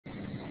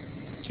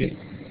Okay.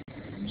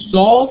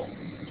 Solve.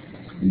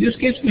 In this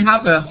case, we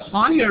have a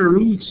higher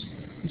root.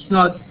 It's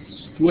not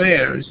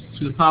squares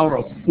to the power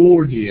of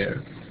 4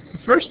 here. The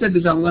first step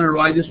is I'm going to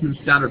write this in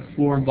standard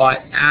form by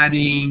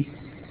adding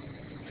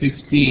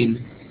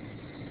 15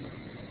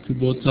 to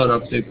both sides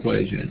of the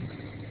equation.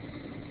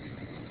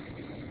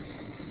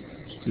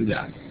 Let's do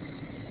that.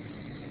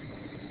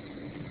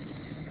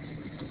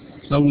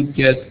 So I would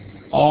get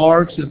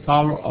r to the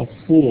power of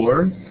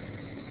 4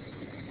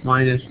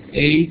 minus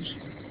 8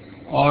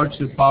 r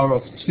to the power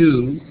of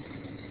 2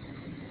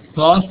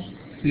 plus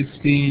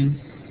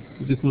 15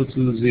 is equal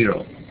to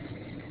 0.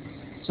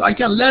 So I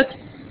can let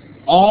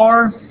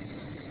r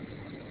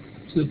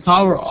to the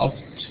power of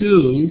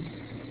 2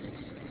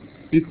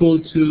 equal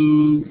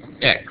to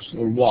x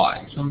or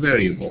y, some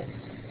variable.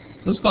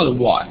 Let's call it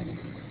y.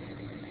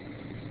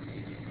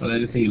 Or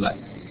anything you like.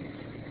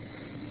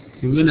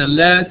 We're going to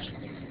let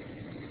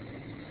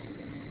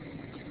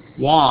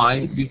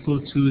y be equal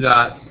to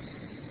that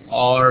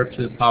r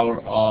to the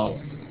power of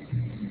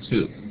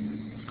 2.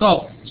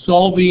 So,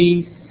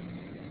 solving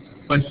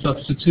by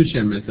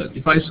substitution method.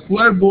 If I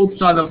square both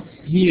sides of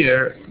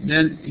here,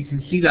 then you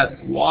can see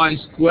that y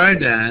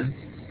squared then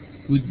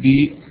would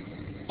be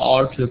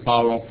r to the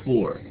power of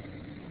 4.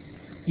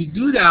 You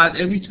do that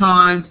every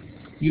time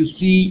you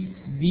see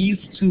these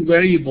two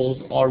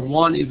variables or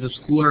one is the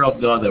square of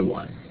the other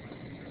one.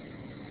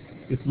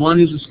 If one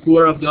is the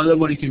square of the other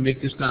one, you can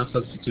make this kind of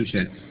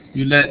substitution.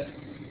 You let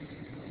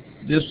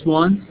this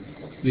one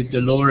with the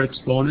lower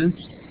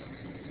exponents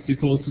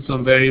equal to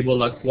some variable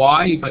like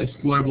y. If I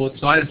square both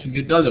sides, I should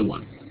get the other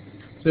one.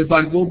 So if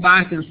I go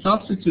back and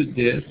substitute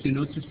this, you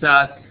notice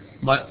that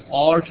my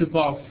r to the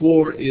power of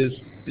 4 is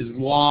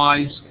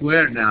y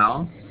squared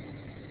now,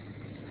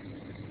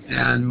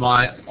 and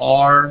my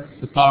r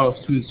to the power of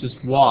 2 is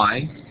just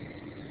y.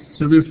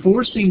 So we're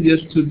forcing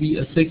this to be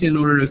a second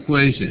order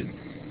equation.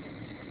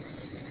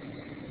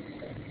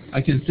 I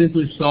can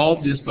simply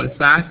solve this by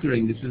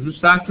factoring this. Is this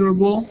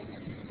factorable?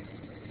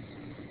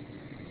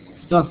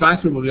 It's not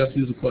factorable, we have to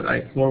use the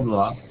quadratic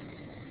formula.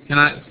 Can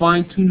I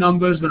find two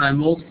numbers? When I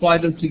multiply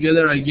them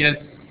together, I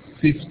get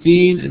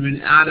 15, and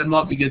when I add them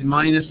up, we get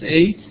minus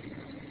 8.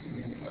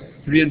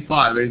 3 and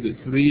 5, very good.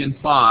 3 and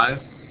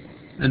 5,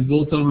 and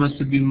both of them has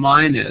to be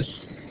minus,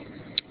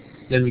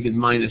 then we get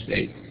minus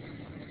 8.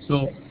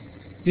 So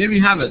here we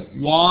have it.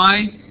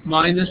 Y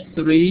minus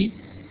 3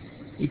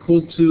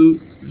 equal to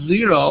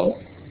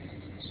 0.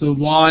 So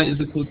y is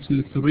equal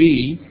to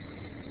 3,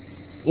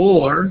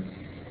 or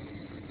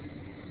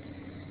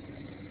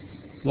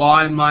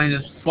y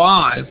minus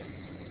 5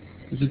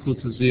 is equal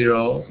to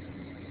 0,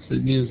 so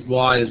it means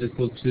y is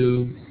equal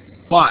to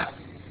 5.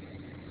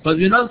 But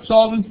we're not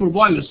solving for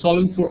y, we're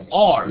solving for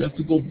r. We have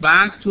to go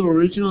back to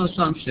original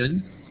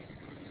assumption.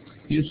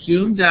 You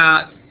assume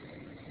that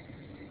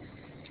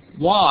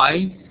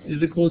y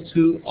is equal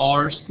to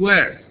r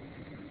squared.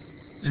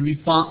 And we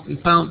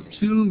found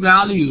two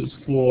values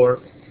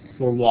for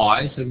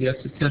y, so we have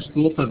to test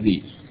both of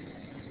these.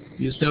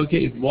 You say,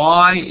 okay, if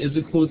y is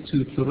equal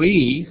to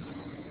 3,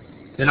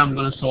 then I'm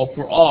going to solve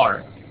for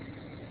r.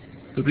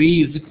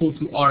 3 is equal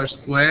to r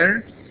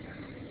squared,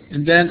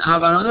 and then I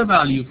have another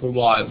value for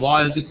y.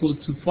 Y is equal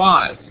to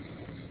 5.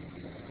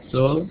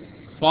 So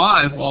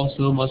 5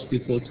 also must be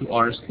equal to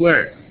r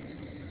squared.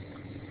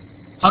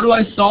 How do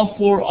I solve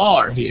for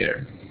r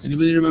here?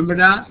 Anybody remember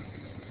that?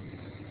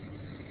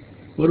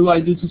 What do I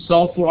do to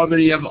solve for r when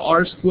you have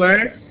r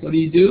squared? What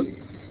do?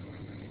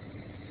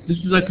 This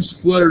is like a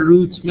square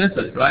root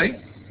method, right?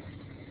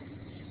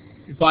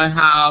 If I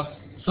have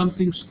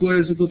something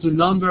squared is equal to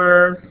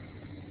number,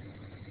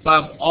 if I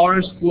have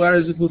r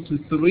squared is equal to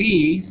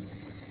 3,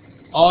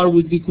 r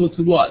would be equal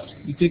to what?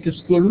 You take a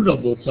square root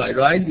of both sides,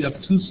 right? You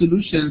have two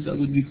solutions that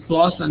would be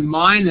plus and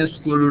minus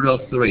square root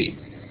of 3.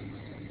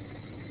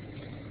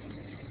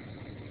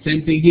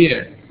 Same thing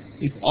here.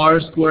 If r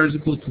squared is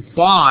equal to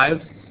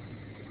 5,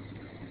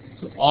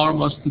 so r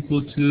must be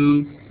equal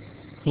to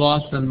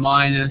plus and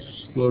minus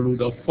square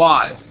root of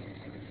 5.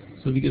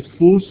 So we get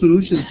four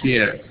solutions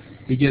here.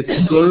 We get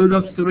square root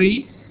of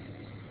 3,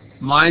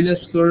 minus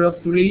square root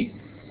of 3,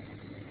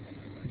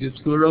 we get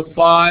square root of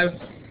 5,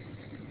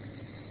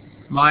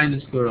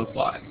 minus square root of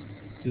 5.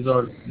 These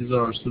are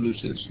our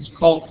solutions. It's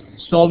called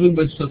solving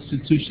by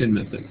substitution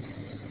method.